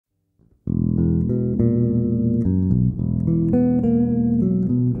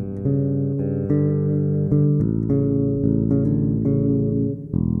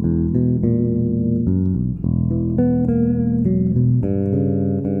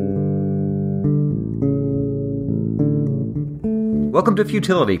Welcome to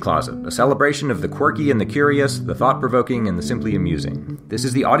Futility Closet, a celebration of the quirky and the curious, the thought-provoking and the simply amusing. This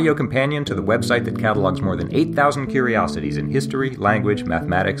is the audio companion to the website that catalogs more than 8,000 curiosities in history, language,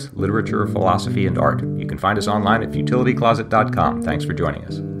 mathematics, literature, philosophy, and art. You can find us online at futilitycloset.com. Thanks for joining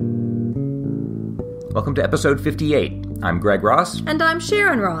us. Welcome to episode 58. I'm Greg Ross. And I'm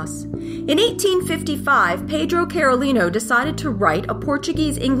Sharon Ross. In 1855, Pedro Carolino decided to write a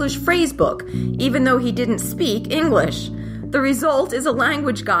Portuguese-English phrasebook, even though he didn't speak English. The result is a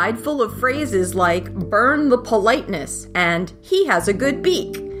language guide full of phrases like, burn the politeness, and he has a good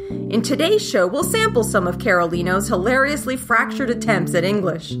beak. In today's show, we'll sample some of Carolino's hilariously fractured attempts at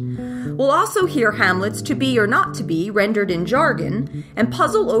English. We'll also hear Hamlet's to be or not to be rendered in jargon, and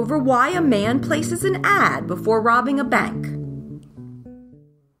puzzle over why a man places an ad before robbing a bank.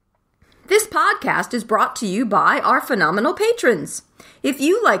 This podcast is brought to you by our phenomenal patrons. If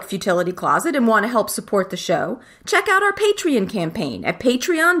you like Futility Closet and want to help support the show, check out our Patreon campaign at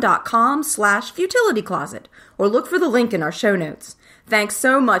patreon.com/futilitycloset, or look for the link in our show notes. Thanks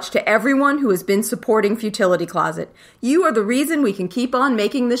so much to everyone who has been supporting Futility Closet. You are the reason we can keep on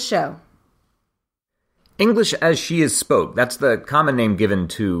making this show. English as she is spoke. That's the common name given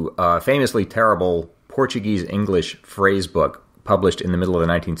to a famously terrible Portuguese-English phrasebook published in the middle of the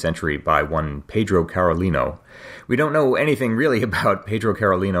 19th century by one Pedro Carolino. We don't know anything really about Pedro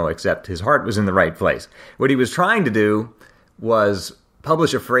Carolino except his heart was in the right place. What he was trying to do was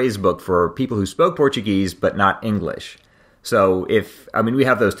publish a phrasebook for people who spoke Portuguese but not English. So we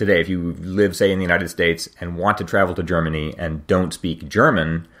have those today. If you live, say, in the United States and want to travel to Germany and don't speak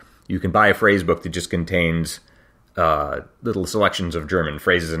German, you can buy a phrasebook that just contains little selections of German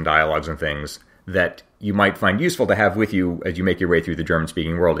phrases and dialogues and things that you might find useful to have with you as you make your way through the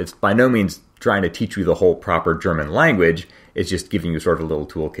German-speaking world. It's by no means trying to teach you the whole proper German language. It's just giving you sort of a little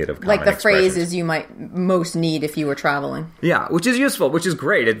toolkit of common like the expressions. phrases you might most need if you were traveling. Yeah, which is useful, which is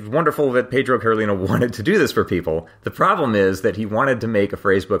great. It's wonderful that Pedro Carolino wanted to do this for people. The problem is that he wanted to make a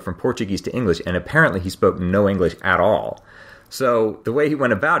phrasebook from Portuguese to English, and apparently he spoke no English at all. So the way he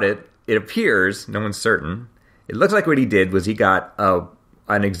went about it, it appears, no one's certain, it looks like what he did was he got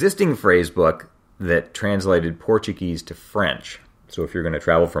an existing phrasebook that translated Portuguese to French. So if you're going to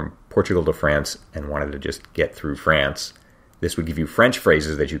travel from Portugal to France and wanted to just get through France, this would give you French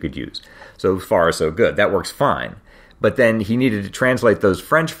phrases that you could use. So far, so good. That works fine. But then he needed to translate those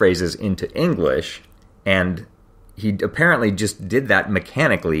French phrases into English, and he apparently just did that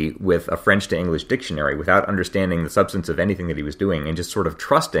mechanically with a French to English dictionary without understanding the substance of anything that he was doing and just sort of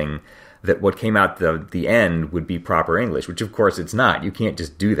trusting that what came out the end would be proper English, which of course it's not. You can't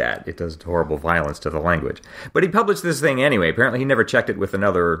just do that. It does horrible violence to the language. But he published this thing anyway. Apparently he never checked it with an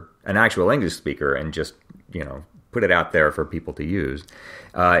actual English speaker and just, put it out there for people to use.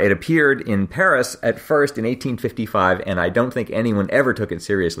 It appeared in Paris at first in 1855, and I don't think anyone ever took it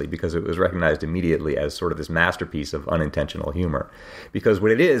seriously because it was recognized immediately as sort of this masterpiece of unintentional humor. Because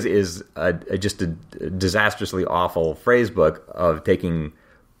what it is just a disastrously awful phrasebook of taking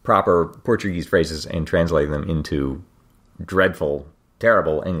proper Portuguese phrases and translating them into dreadful,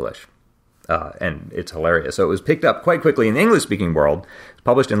 terrible English. And it's hilarious. So it was picked up quite quickly in the English-speaking world. It was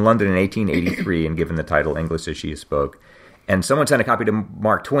published in London in 1883 and given the title English as She Spoke. And someone sent a copy to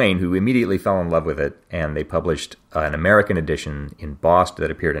Mark Twain, who immediately fell in love with it, and they published an American edition in Boston that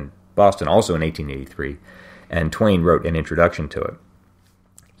appeared in Boston also in 1883, and Twain wrote an introduction to it.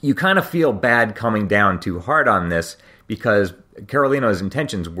 You kind of feel bad coming down too hard on this because Carolino's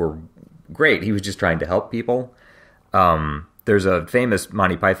intentions were great. He was just trying to help people. There's a famous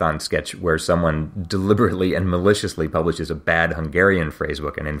Monty Python sketch where someone deliberately and maliciously publishes a bad Hungarian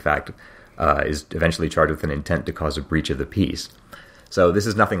phrasebook and, in fact, is eventually charged with an intent to cause a breach of the peace. So this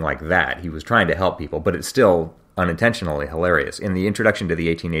is nothing like that. He was trying to help people, but it's still unintentionally hilarious. In the introduction to the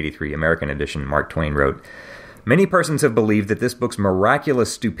 1883 American edition, Mark Twain wrote, "Many persons have believed that this book's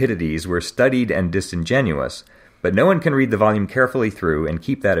miraculous stupidities were studied and disingenuous, but no one can read the volume carefully through and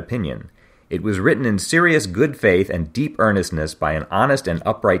keep that opinion. It was written in serious good faith and deep earnestness by an honest and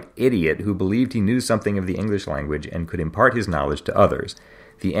upright idiot who believed he knew something of the English language and could impart his knowledge to others.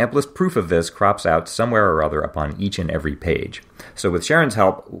 The amplest proof of this crops out somewhere or other upon each and every page." So with Sharon's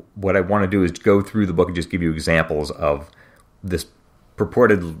help, what I want to do is go through the book and just give you examples of this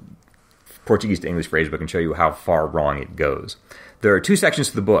purported Portuguese to English phrasebook and show you how far wrong it goes. There are two sections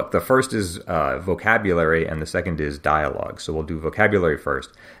to the book. The first is vocabulary, and the second is dialogue. So we'll do vocabulary first.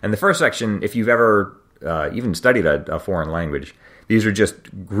 And the first section, if you've ever even studied a foreign language, these are just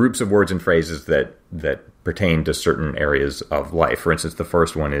groups of words and phrases that pertain to certain areas of life. For instance, the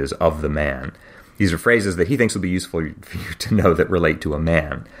first one is "of the man." These are phrases that he thinks will be useful for you to know that relate to a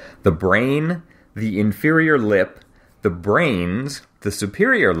man. The brain, the inferior lip, the brains, the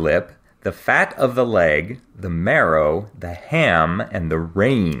superior lip, the fat of the leg, the marrow, the ham, and the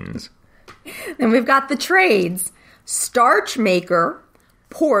reins. Then we've got the trades. Starch maker,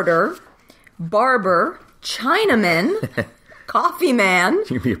 porter, barber, Chinaman, coffee man.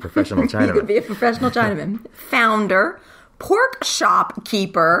 You could be a professional Chinaman. You could be a professional Chinaman. Founder, pork shop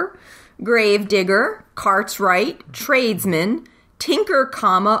keeper, grave digger, cartwright, tradesman, tinker,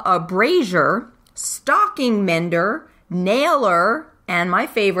 a brazier, stocking mender, nailer, and my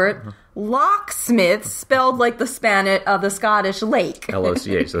favorite, locksmith, spelled like the Scottish lake.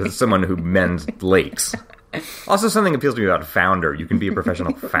 L-O-C-H. So this is someone who mends lakes. Also, something appeals to me about founder. You can be a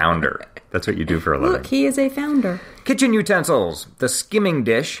professional founder. That's what you do for a living. Look, he is a founder. Kitchen utensils. The skimming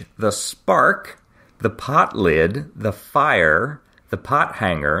dish, the spark, the pot lid, the fire, the pot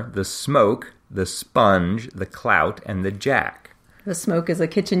hanger, the smoke, the sponge, the clout, and the jack. The smoke is a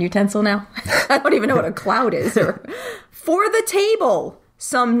kitchen utensil now? I don't even know what a clout is. For the table,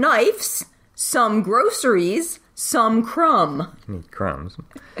 some knives, some groceries, some crumb. Need crumbs.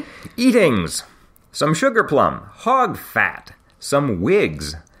 Eatings. Some sugar plum, hog fat, some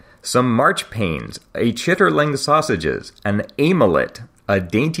wigs, some marchpanes, a chitterling sausages, an amelet, a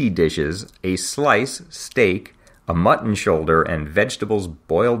dainty dishes, a slice, steak, a mutton shoulder, and vegetables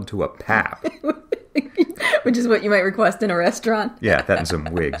boiled to a pap. Which is what you might request in a restaurant. Yeah, that and some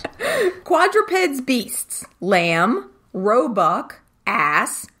wigs. Quadrupeds, beasts, lamb, roebuck,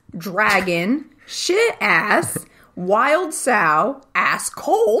 ass, dragon, shit ass, wild sow, ass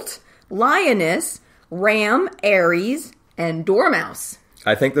colt, lioness, ram, Aries, and dormouse.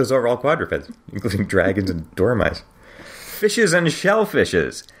 I think those are all quadrupeds, including dragons and dormice. Fishes and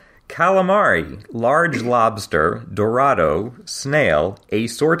shellfishes. Calamari, large lobster, dorado, snail, a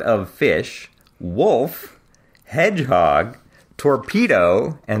sort of fish, wolf, hedgehog,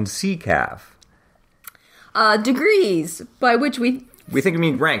 torpedo, and sea calf. Degrees, by which we think it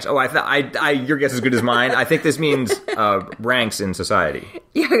means ranks. Oh, your guess is as good as mine. I think this means ranks in society.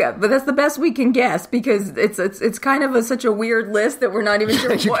 Yeah, but that's the best we can guess because it's kind of such a weird list that we're not even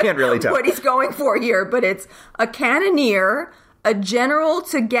sure can't really tell what he's going for here. But it's a cannoneer, a general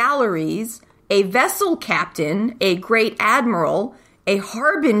to galleries, a vessel captain, a great admiral, a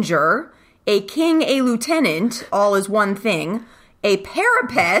harbinger, a king, a lieutenant, all is one thing, a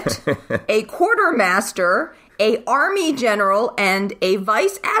parapet, a quartermaster, a army general, and a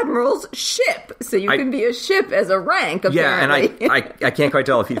vice admiral's ship. So you can be a ship as a rank, apparently. Yeah, and I can't quite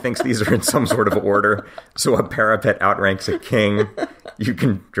tell if he thinks these are in some sort of order. So a parapet outranks a king. You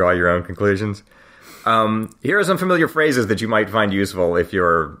can draw your own conclusions. Here are some familiar phrases that you might find useful if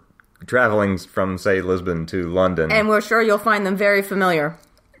you're traveling from, say, Lisbon to London. And we're sure you'll find them very familiar.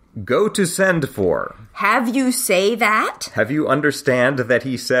 Go to send for. Have you say that? Have you understand that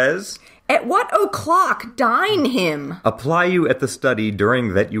he says? At what o'clock dine him? Apply you at the study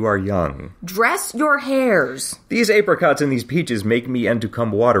during that you are young. Dress your hairs. These apricots and these peaches make me and to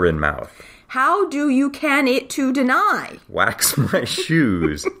come water in mouth. How do you can it to deny? Wax my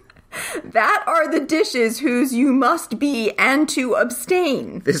shoes. That are the dishes whose you must be and to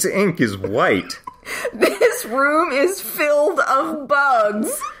abstain. This ink is white. This room is filled of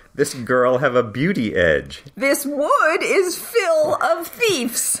bugs. This girl have a beauty edge. This wood is full of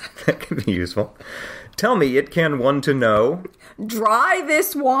thieves. That can be useful. Tell me, it can one to know. Dry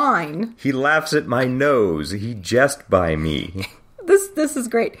this wine. He laughs at my nose. He jest by me. This is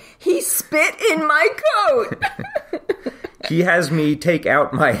great. He spit in my coat. He has me take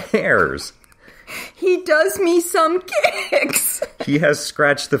out my hairs. He does me some kicks. He has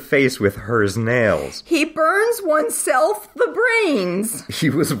scratched the face with hers nails. He burns oneself the brains. He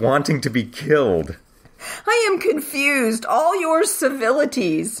was wanting to be killed. I am confused, all your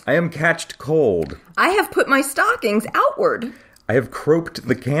civilities. I am catched cold. I have put my stockings outward. I have croaked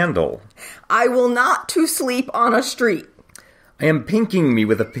the candle. I will not to sleep on a street. I am pinking me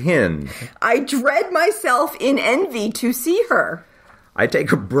with a pin. I dread myself in envy to see her. I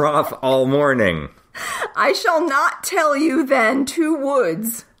take a broth all morning. I shall not tell you then 2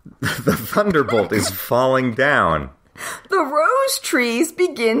 woods. The thunderbolt is falling down. The rose trees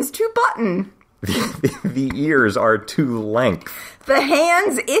begins to button. The ears are too length. The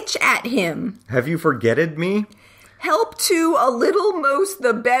hands itch at him. Have you forgetted me? Help to a little most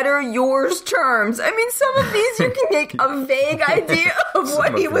the better yours terms. I mean, some of these you can make a vague idea of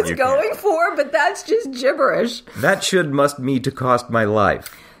what he was going for, but that's just gibberish. That should must me to cost my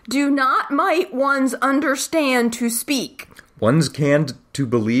life. Do not might ones understand to speak. One's can't to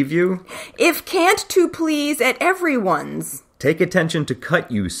believe you? If can't to please at everyone's. Take attention to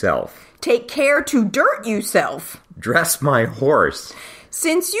cut you self. Take care to dirt you self. Dress my horse.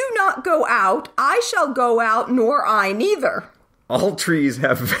 Since you not go out, I shall go out, nor I neither. All trees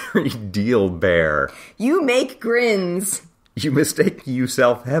have very deal bear. You make grins. You mistake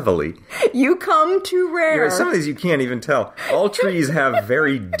yourself heavily. You come too rare. Some of these you can't even tell. All trees have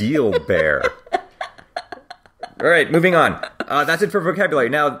very deal bear. All right, moving on. That's it for vocabulary.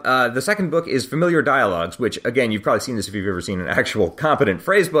 Now, the second book is Familiar Dialogues, which, again, you've probably seen this if you've ever seen an actual competent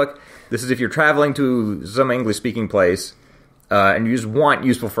phrase book. This is if you're traveling to some English-speaking place, and you just want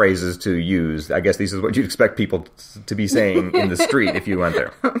useful phrases to use. I guess this is what you'd expect people to be saying in the street if you went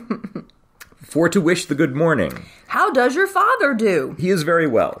there. For to wish the good morning. How does your father do? He is very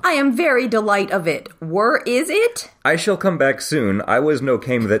well. I am very delight of it. Were is it? I shall come back soon. I was no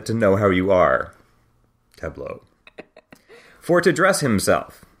came that to know how you are. Tableau. For to dress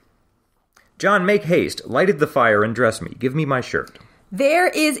himself. John, make haste. Lighted the fire and dress me. Give me my shirt. There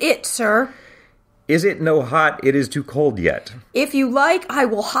is it, sir. Is it no hot? It is too cold yet. If you like, I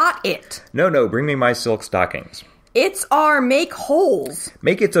will hot it. No, bring me my silk stockings. It's our make holes.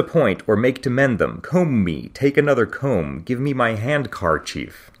 Make it's a point, or make to mend them. Comb me, take another comb. Give me my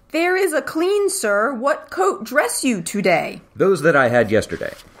handkerchief. There is a clean, sir. What coat dress you today? Those that I had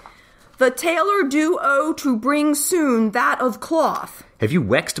yesterday. The tailor do owe to bring soon that of cloth. Have you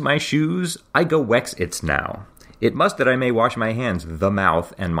waxed my shoes? I go wax it's now. It must that I may wash my hands, the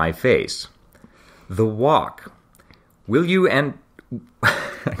mouth, and my face. The walk. Will you and...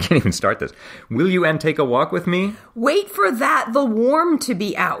 I can't even start this. Will you and take a walk with me? Wait for that the warm to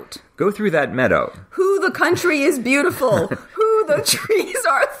be out. Go through that meadow. Who the country is beautiful. Who the trees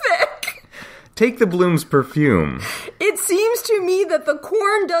are thick. Take the bloom's perfume. It seems to me that the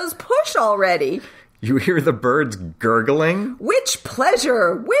corn does push already. You hear the birds gurgling? Which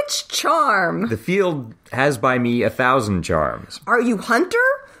pleasure, which charm. The field has by me 1,000 charms. Are you hunter?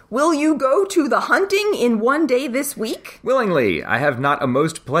 Will you go to the hunting in one day this week? Willingly. I have not a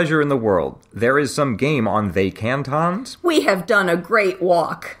most pleasure in the world. There is some game on they cantons. We have done a great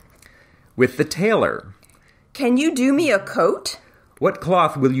walk. With the tailor. Can you do me a coat? What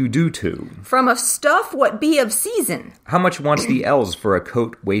cloth will you do to? From a stuff what be of season. How much wants the ells for a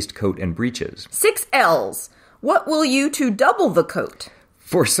coat, waistcoat, and breeches? 6 ells. What will you to double the coat?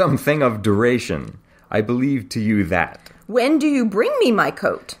 For something of duration. I believe to you that. When do you bring me my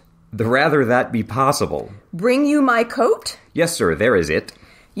coat? The rather that be possible. Bring you my coat? Yes, sir, there is it.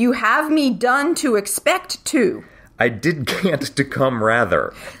 You have me done to expect to. I did can't to come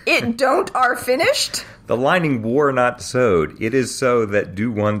rather. It don't are finished? The lining wore not sewed. It is so that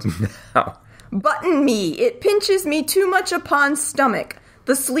do one's now. Button me, it pinches me too much upon stomach.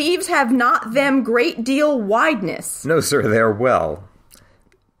 The sleeves have not them great deal wideness. No, sir, they are well.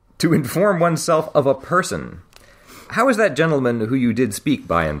 To inform oneself of a person. How is that gentleman who you did speak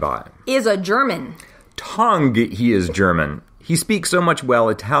by and by? Is a German. Tongue he is German. He speaks so much well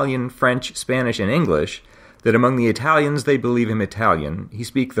Italian, French, Spanish, and English, that among the Italians they believe him Italian. He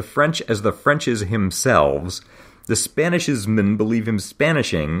speak the French as the Frenches themselves. The Spanishismen believe him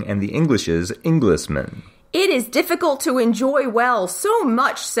Spanishing, and the Englishes Englishmen. It is difficult to enjoy well so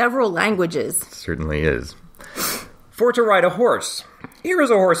much several languages. It certainly is. For to ride a horse. Here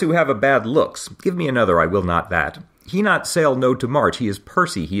is a horse who have a bad looks. Give me another, I will not that. He not sail no to march, he is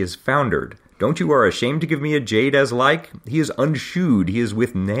pursy, he is foundered. Don't you are ashamed to give me a jade as like? He is unshoed, he is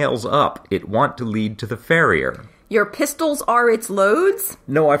with nails up. It want to lead to the farrier. Your pistols are its loads?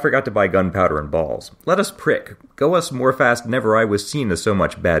 No, I forgot to buy gunpowder and balls. Let us prick. Go us more fast never I was seen as so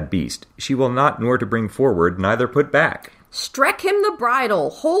much bad beast. She will not nor to bring forward, neither put back. Streck him the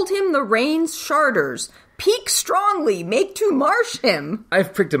bridle, hold him the reins sharders. Peak strongly, make to march him.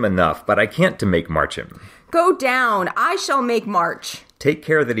 I've pricked him enough, but I can't to make march him. Go down, I shall make march. Take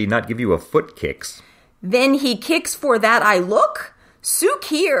care that he not give you a foot kicks. Then he kicks for that I look? Sook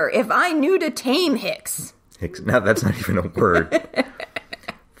here, if I knew to tame Hicks. Hicks, now that's not even a word.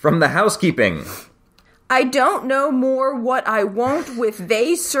 From the housekeeping. I don't know more what I won't with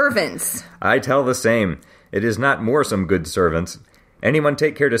they servants. I tell the same. It is not more some good servants. Anyone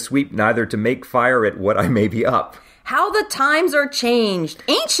take care to sweep, neither to make fire at what I may be up. How the times are changed.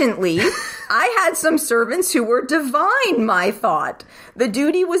 Anciently, I had some servants who were divine, my thought. The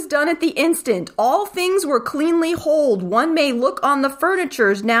duty was done at the instant. All things were cleanly hold. One may look on the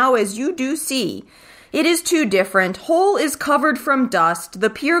furnitures now as you do see. It is too different. Whole is covered from dust. The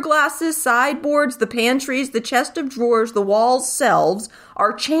pier glasses, sideboards, the pantries, the chest of drawers, the walls, shelves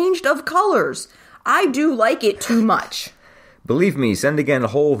are changed of colors. I do like it too much. Believe me, send again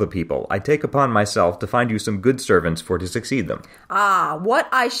whole the people. I take upon myself to find you some good servants for to succeed them. Ah, what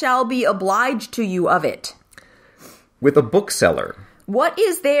I shall be obliged to you of it. With a bookseller. What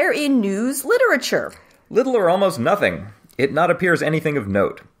is there in news literature? Little or almost nothing. It not appears anything of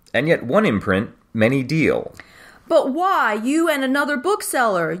note, and yet one imprint, many deal. But why, you and another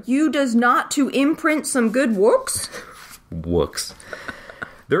bookseller, you does not to imprint some good works? Works.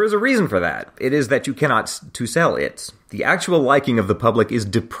 There is a reason for that. It is that you cannot to sell it. The actual liking of the public is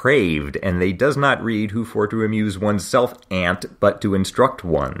depraved, and they does not read who for to amuse one's self ant, but to instruct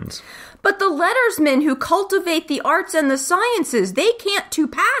ones. But the lettersmen who cultivate the arts and the sciences, they can't to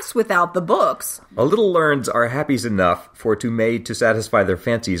pass without the books. A little learns are happies enough for to made to satisfy their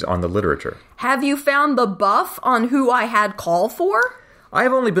fancies on the literature. Have you found the buff on who I had call for? I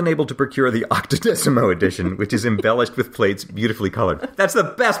have only been able to procure the octodecimo edition, which is embellished with plates beautifully colored. That's the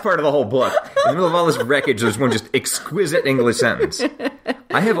best part of the whole book. In the middle of all this wreckage, there's one just exquisite English sentence.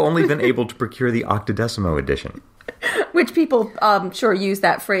 I have only been able to procure the octodecimo edition. Which people, sure use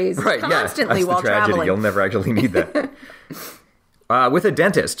that phrase constantly while traveling. You'll never actually need that. With a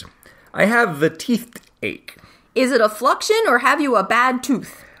dentist, I have the teeth ache. Is it a fluxion or have you a bad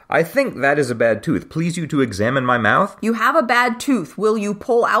tooth? I think that is a bad tooth. Please you to examine my mouth? You have a bad tooth. Will you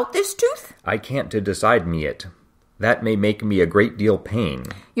pull out this tooth? I can't to decide me it. That may make me a great deal pain.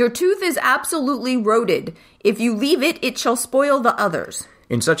 Your tooth is absolutely rotted. If you leave it, it shall spoil the others.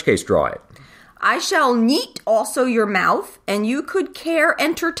 In such case, draw it. I shall neat also your mouth, and you could care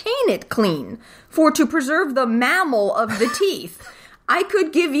entertain it clean, for to preserve the mammal of the teeth. I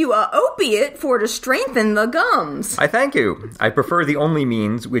could give you a opiate for to strengthen the gums. I thank you. I prefer the only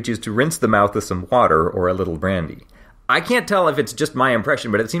means, which is to rinse the mouth with some water or a little brandy. I can't tell if it's just my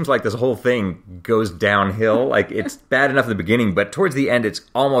impression, but it seems like this whole thing goes downhill. Like, it's bad enough at the beginning, but towards the end, it's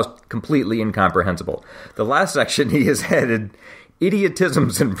almost completely incomprehensible. The last section, he has headed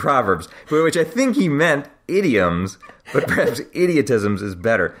idiotisms and proverbs, by which I think he meant idioms, but perhaps idiotisms is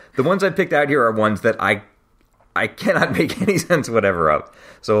better. The ones I picked out here are ones that I cannot make any sense whatever of.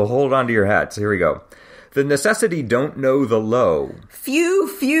 So hold on to your hats. Here we go. The necessity don't know the low.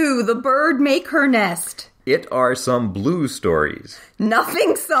 Few, the bird make her nest. It are some blue stories.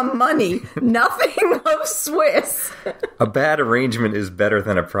 Nothing some money. Nothing of Swiss. A bad arrangement is better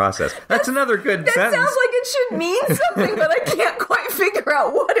than a process. That's another good sentence. That sounds like it should mean something, but I can't quite figure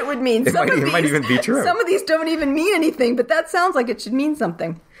out what it would mean. It might even be true. Some of these don't even mean anything, but that sounds like it should mean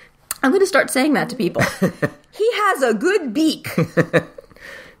something. I'm going to start saying that to people. He has a good beak.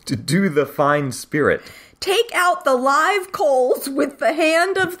 To do the fine spirit. Take out the live coals with the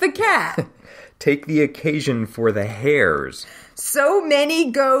hand of the cat. Take the occasion for the hares. So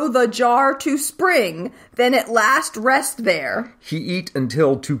many go the jar to spring, then at last rest there. He eat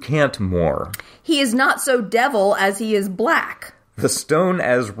until to can't more. He is not so devil as he is black. The stone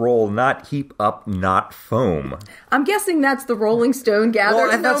as roll, not heap up, not foam. I'm guessing that's the Rolling Stone gathers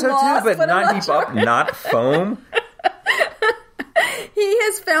well, I thought so moss, too, but not heap up, not foam. He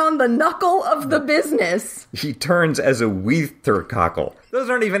has found the knuckle of the business. He turns as a weathercockle. Those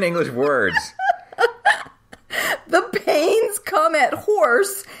aren't even English words. The pains come at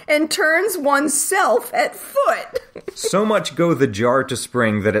horse and turns oneself at foot. So much go the jar to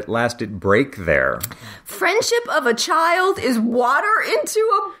spring that at last it break there. Friendship of a child is water into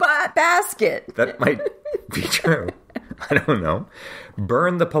a basket. That might be true. I don't know.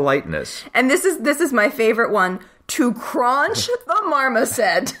 Burn the politeness. And this is my favorite one. To crunch the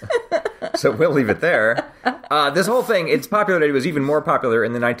marmoset. So we'll leave it there. This whole thing, it's popular. It was even more popular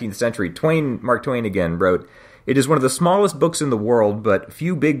in the 19th century. Mark Twain again wrote, "It is one of the smallest books in the world, but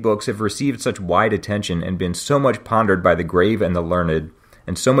few big books have received such wide attention and been so much pondered by the grave and the learned,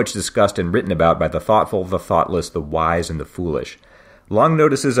 and so much discussed and written about by the thoughtful, the thoughtless, the wise, and the foolish. Long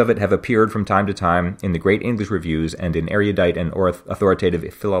notices of it have appeared from time to time in the great English reviews and in erudite and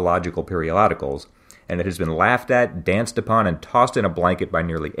authoritative philological periodicals, and it has been laughed at, danced upon, and tossed in a blanket by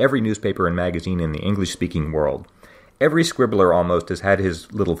nearly every newspaper and magazine in the English-speaking world. Every scribbler almost has had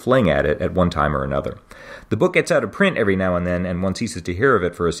his little fling at it at one time or another. The book gets out of print every now and then, and one ceases to hear of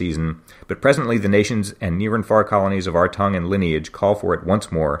it for a season, but presently the nations and near and far colonies of our tongue and lineage call for it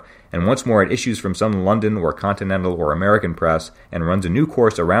once more, and once more it issues from some London or continental or American press, and runs a new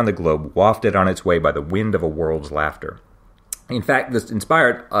course around the globe, wafted on its way by the wind of a world's laughter." In fact, this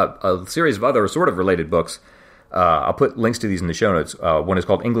inspired a series of other sort of related books. I'll put links to these in the show notes. One is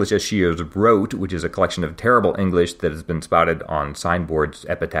called English as She is Wrote, which is a collection of terrible English that has been spotted on signboards,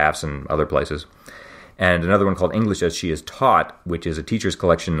 epitaphs, and other places. And another one called English as She is Taught, which is a teacher's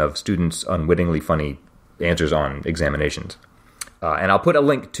collection of students' unwittingly funny answers on examinations. And I'll put a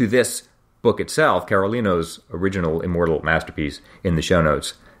link to this book itself, Carolino's original immortal masterpiece, in the show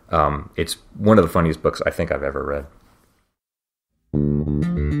notes. It's one of the funniest books I think I've ever read.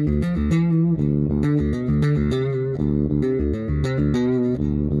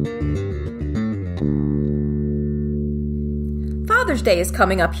 Father's Day is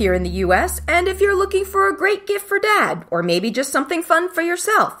coming up here in the US, and if you're looking for a great gift for Dad, or maybe just something fun for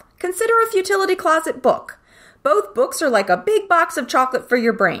yourself, consider a Futility Closet book. Both books are like a big box of chocolate for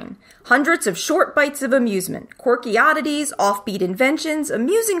your brain. Hundreds of short bites of amusement, quirky oddities, offbeat inventions,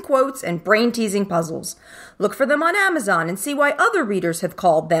 amusing quotes, and brain-teasing puzzles. Look for them on Amazon and see why other readers have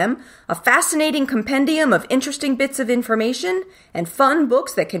called them a fascinating compendium of interesting bits of information and fun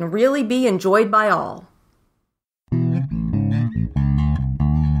books that can really be enjoyed by all.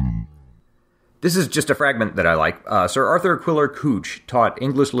 This is just a fragment that I like. Sir Arthur Quiller Couch taught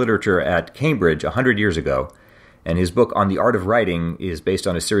English literature at Cambridge 100 years ago, and his book on the art of writing is based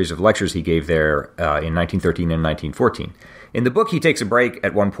on a series of lectures he gave there in 1913 and 1914. In the book, he takes a break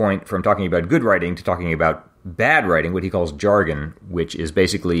at one point from talking about good writing to talking about bad writing, what he calls jargon, which is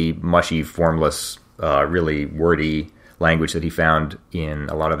basically mushy, formless, really wordy language that he found in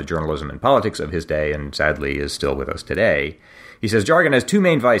a lot of the journalism and politics of his day, and sadly is still with us today. He says jargon has two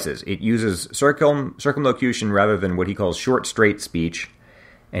main vices. It uses circumlocution rather than what he calls short, straight speech.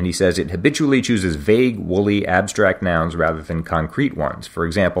 And he says it habitually chooses vague, woolly, abstract nouns rather than concrete ones. For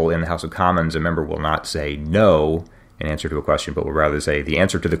example, in the House of Commons, a member will not say no in answer to a question, but will rather say the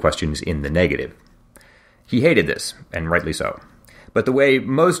answer to the question is in the negative. He hated this, and rightly so. But the way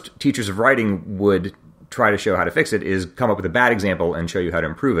most teachers of writing would try to show how to fix it is come up with a bad example and show you how to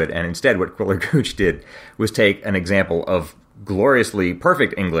improve it. And instead, what Quiller Couch did was take an example of gloriously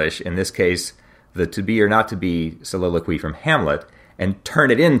perfect English, in this case, the to be or not to be soliloquy from Hamlet, and turn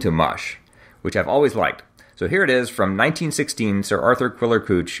it into mush, which I've always liked. So here it is from 1916, Sir Arthur Quiller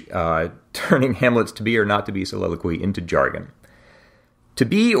Couch turning Hamlet's to be or not to be soliloquy into jargon. To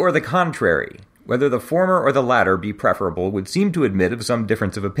be or the contrary, whether the former or the latter be preferable, would seem to admit of some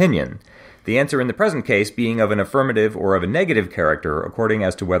difference of opinion. The answer in the present case being of an affirmative or of a negative character, according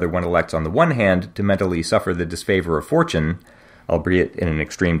as to whether one elects on the one hand to mentally suffer the disfavor of fortune, albeit in an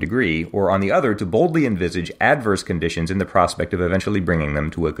extreme degree, or on the other to boldly envisage adverse conditions in the prospect of eventually bringing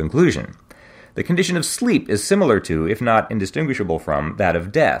them to a conclusion. The condition of sleep is similar to, if not indistinguishable from, that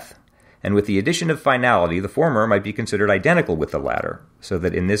of death, and with the addition of finality, the former might be considered identical with the latter, so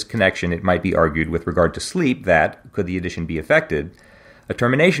that in this connection it might be argued with regard to sleep that, could the addition be effected, a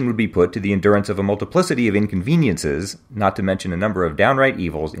termination would be put to the endurance of a multiplicity of inconveniences, not to mention a number of downright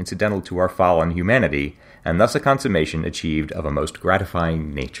evils incidental to our fallen humanity, and thus a consummation achieved of a most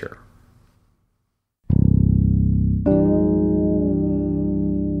gratifying nature.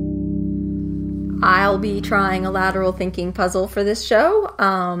 I'll be trying a lateral thinking puzzle for this show.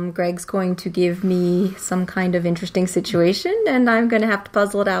 Greg's going to give me some kind of interesting situation, and I'm going to have to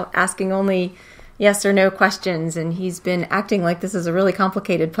puzzle it out, asking only yes or no questions, and he's been acting like this is a really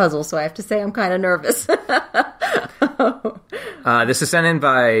complicated puzzle, so I have to say I'm kind of nervous. This is sent in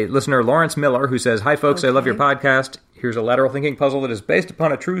by listener Lawrence Miller, who says, "Hi folks, I love your podcast. Here's a lateral thinking puzzle that is based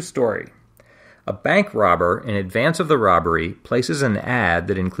upon a true story. A bank robber, in advance of the robbery, places an ad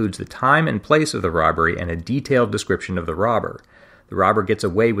that includes the time and place of the robbery and a detailed description of the robber. The robber gets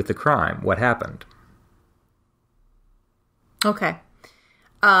away with the crime. What happened?" Okay.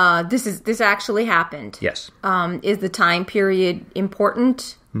 This actually happened. Yes. Is the time period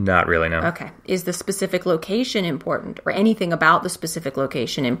important? Not really, no. Okay. Is the specific location important, or anything about the specific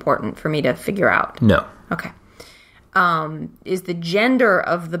location important for me to figure out? No. Okay. Is the gender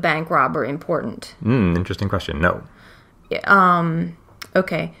of the bank robber important? Interesting question. No.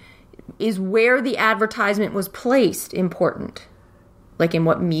 Okay. Is where the advertisement was placed important? Like in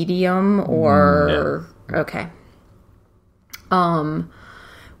what medium or... No. Okay.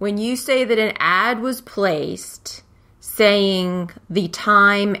 When you say that an ad was placed saying the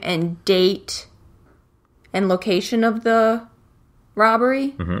time and date and location of the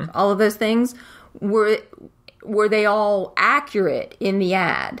robbery, all of those things, were they all accurate in the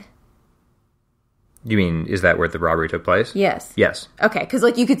ad? You mean, is that where the robbery took place? Yes. Yes. Okay, because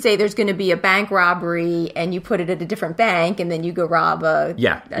like you could say there's going to be a bank robbery and you put it at a different bank and then you go rob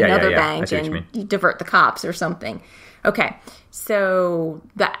another bank and you divert the cops or something. Okay, so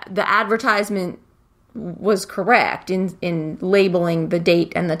the advertisement was correct in labeling the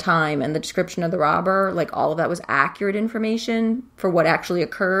date and the time and the description of the robber. Like all of that was accurate information for what actually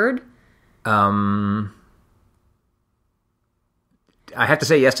occurred. I have to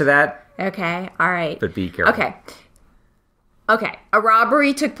say yes to that. Okay, all right. But be careful. Okay, a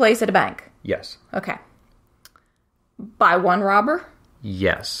robbery took place at a bank. Yes. Okay. By one robber?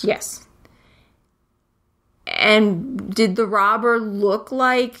 Yes. Yes. And did the robber look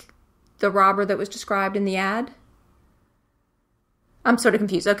like the robber that was described in the ad? I'm sort of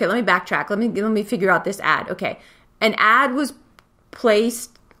confused. Okay, let me backtrack. Let me figure out this ad. Okay. An ad was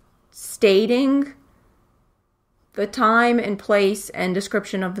placed stating The time and place and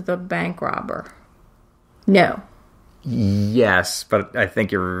description of the bank robber. No. Yes, but I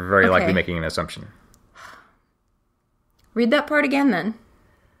think you're very likely making an assumption. Read that part again, then.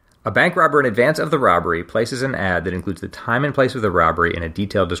 A bank robber in advance of the robbery places an ad that includes the time and place of the robbery and a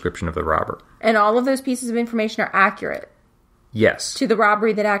detailed description of the robber. And all of those pieces of information are accurate? Yes. To the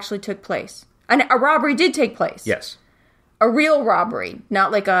robbery that actually took place? And a robbery did take place? Yes. A real robbery,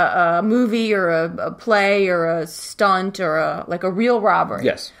 not like a movie or a play or a stunt or like a real robbery?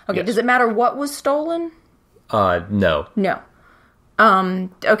 Yes. Okay, yes. Does it matter what was stolen? No. No.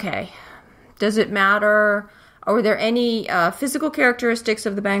 Okay. Does it matter... Are there any physical characteristics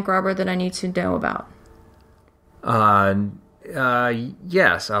of the bank robber that I need to know about?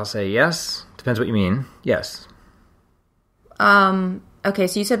 Yes. I'll say yes. Depends what you mean. Yes. Okay,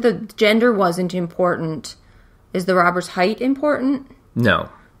 so you said the gender wasn't important. Is the robber's height important? No.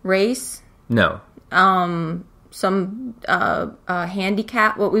 Race? No. Some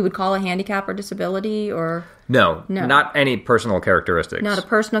handicap, what we would call a handicap or disability, or... No. Not any personal characteristics. Not a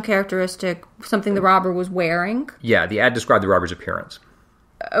personal characteristic, something the robber was wearing? Yeah, the ad described the robber's appearance.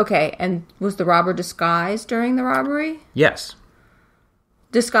 Okay, and was the robber disguised during the robbery? Yes.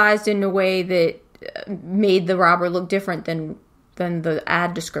 Disguised in a way that made the robber look different than the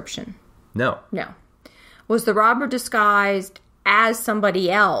ad description? No. No. Was the robber disguised as somebody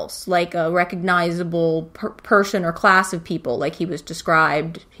else, like a recognizable person or class of people, like he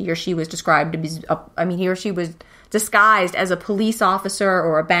or she was described to be, he or she was disguised as a police officer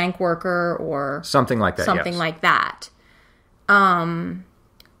or a bank worker or... Something like that, Something like that.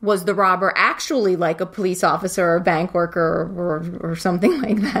 Was the robber actually like a police officer or a bank worker or something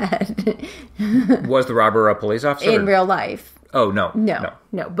like that? Was the robber a police officer? In real life. Oh, no.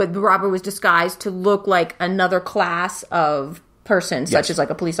 No. But the robber was disguised to look like another class of person, such as like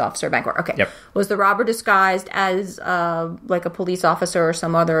a police officer or bank worker. Okay. Yep. Was the robber disguised as like a police officer or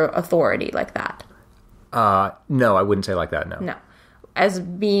some other authority like that? No, I wouldn't say like that, no. No. As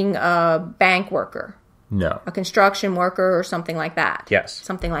being a bank worker? No. A construction worker or something like that? Yes.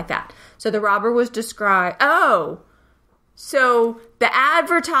 Something like that. So the robber was described... Oh! So the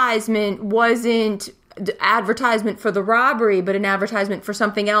advertisement wasn't the advertisement for the robbery, but an advertisement for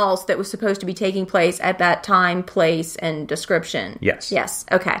something else that was supposed to be taking place at that time, place, and description. Yes. Yes.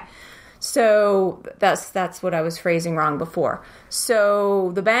 Okay. So that's what I was phrasing wrong before.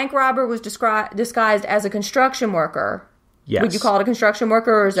 So the bank robber was disguised as a construction worker. Yes. Would you call it a construction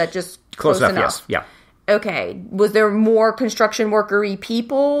worker, or is that just close enough? Yes. Yeah. Okay. Was there more construction worker-y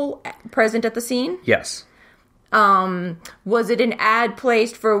people present at the scene? Yes. Was it an ad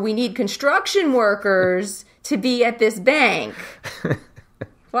placed for we need construction workers to be at this bank?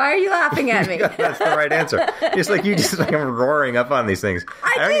 Why are you laughing at me? That's the right answer. It's like you just like I'm roaring up on these things.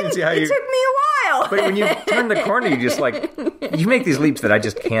 I don't even see how it took me a while. But when you turn the corner, you just like you make these leaps that I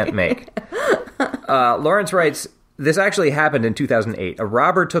just can't make. Lawrence writes, this actually happened in 2008. A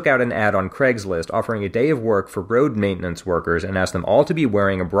robber took out an ad on Craigslist offering a day of work for road maintenance workers and asked them all to be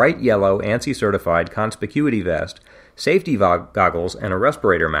wearing a bright yellow ANSI-certified conspicuity vest, safety goggles, and a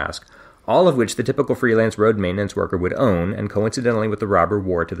respirator mask, all of which the typical freelance road maintenance worker would own and coincidentally what the robber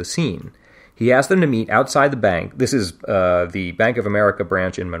wore to the scene. He asked them to meet outside the bank. This is the Bank of America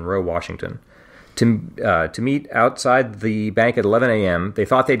branch in Monroe, Washington. To meet outside the bank at 11 a.m., they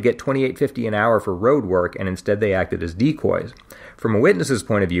thought they'd get $28.50 an hour for road work, and instead they acted as decoys. From a witness's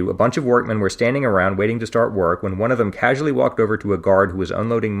point of view, a bunch of workmen were standing around waiting to start work when one of them casually walked over to a guard who was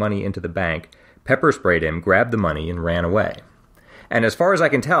unloading money into the bank, pepper sprayed him, grabbed the money, and ran away. And as far as I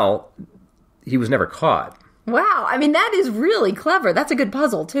can tell, he was never caught. Wow. I mean, that is really clever. That's a good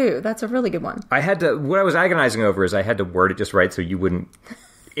puzzle, too. That's a really good one. What I was agonizing over is I had to word it just right so you wouldn't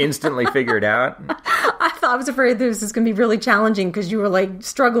instantly figure it out. I was afraid this was going to be really challenging because you were like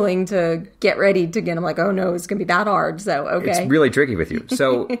struggling to get ready to get. I'm like, oh no, it's going to be that hard. So okay, it's really tricky with you.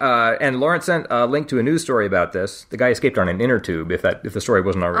 So and Lawrence sent a link to a news story about this. The guy escaped on an inner tube. If the story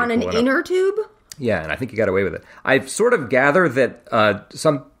wasn't already on an inner tube. Yeah, and I think he got away with it. I've sort of gathered that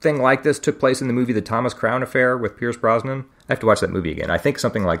something like this took place in the movie The Thomas Crown Affair with Pierce Brosnan. I have to watch that movie again. I think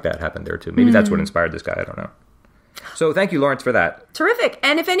something like that happened there too. Maybe that's what inspired this guy. I don't know. So thank you, Lawrence, for that. Terrific.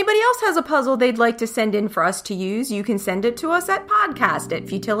 And if anybody else has a puzzle they'd like to send in for us to use, you can send it to us at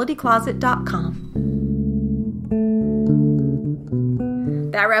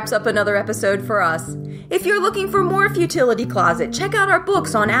podcast@futilitycloset.com. That wraps up another episode for us. If you're looking for more Futility Closet, check out our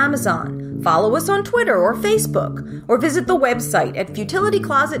books on Amazon. Follow us on Twitter or Facebook, or visit the website at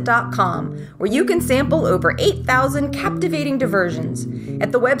futilitycloset.com, where you can sample over 8,000 captivating diversions.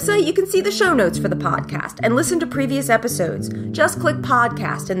 At the website, you can see the show notes for the podcast and listen to previous episodes. Just click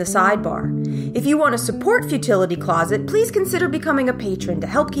podcast in the sidebar. If you want to support Futility Closet, please consider becoming a patron to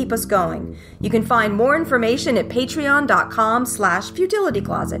help keep us going. You can find more information at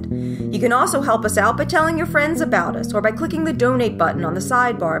patreon.com/futilitycloset. You can also help us out by telling your friends about us or by clicking the donate button on the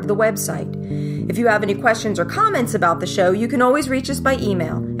sidebar of the website. If you have any questions or comments about the show, you can always reach us by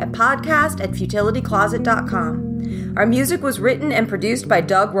email at podcast@futilitycloset.com. Our music was written and produced by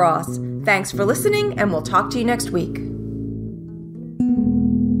Doug Ross. Thanks for listening, and we'll talk to you next week.